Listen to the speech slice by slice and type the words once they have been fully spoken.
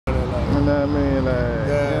know what I mean? Like,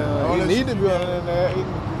 yeah, you need to be on there.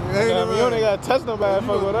 You only gotta touch nobody.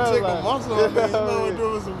 Fuck with us. Check like, a muscle on there. You know what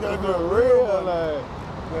doing some goddamn real. Like,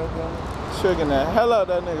 tricking the hell out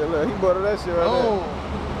that nigga. Look, he bought that shit right there.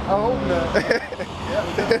 I hope not.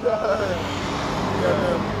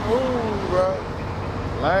 Move, bro.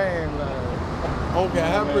 Lame, like. Okay,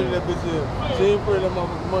 how pretty that bitch is. She ain't pretty that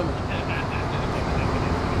motherfucker's money.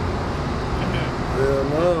 Yeah,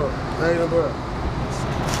 no. Ain't no bro.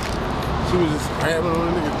 She was just scrabbling on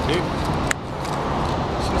the nigga's dick.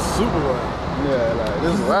 She's super wild. Yeah, like,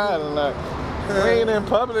 this riding, like, we ain't in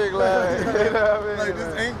public, like, you know what I mean? Like,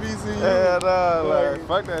 this ain't BCU. Yeah, no, like,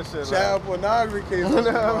 fuck that shit. Child pornography case. You know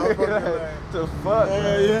what I mean? Like, the fuck,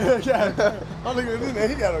 yeah. I'm looking at this nigga,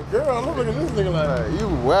 he got a girl. I'm looking at this nigga like, you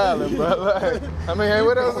wildin', bro. Like, I mean, hey,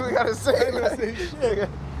 what else we gotta say? I ain't gonna say shit.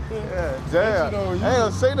 Yeah, damn. I ain't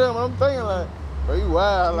gonna say that, but I'm thinking, like, bro, you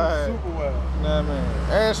wild, like. Super wild. You know what I mean?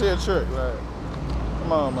 And she a trick, like.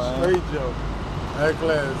 Come on, man. Straight joke. High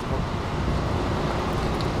class, man.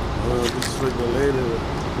 This freaking lady, you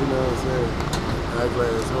know what I'm saying? High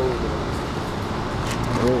class hoe, man.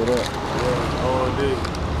 Hold up. Yeah, all day,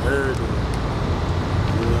 every day.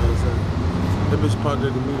 You know what I'm saying? That bitch popped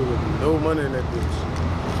at the meeting with no money in that bitch.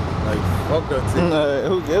 Like, fuck her ticket.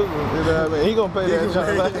 Who gives him? You know what I mean? He gonna pay that job.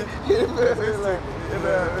 Like, you know what I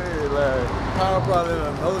mean? Like, power probably in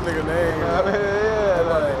another nigga name. You know what I mean? Yeah,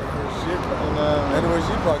 like, shit, bro. You know, and the way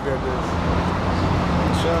she parked that bitch.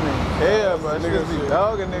 She don't even care, but niggas be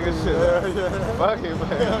dogging niggas shit. Yeah. Fuck it,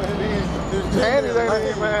 man. These panties ain't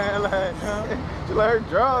even, man. Like, she like her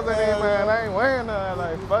drawers ain't even, man. I ain't wearing none.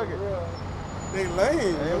 Like, fuck it. They lame.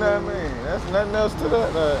 You know what I mean? That's nothing else to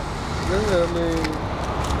that. Like, you know what I mean?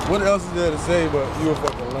 What else is there to say but you a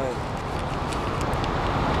fucking lame?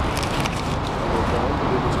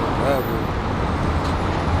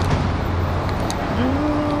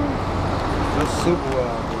 That's super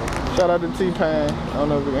wild, bro. Shout out to T-Pain. I don't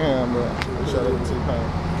know if you can hear him, but shout out to T-Pain.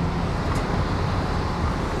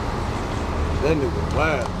 That nigga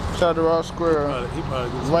wild. Shout out to Raw Squirrel. He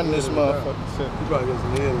probably gets running this motherfucking shit. He probably gets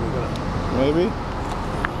some head in the gun. Maybe.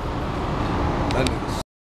 That nigga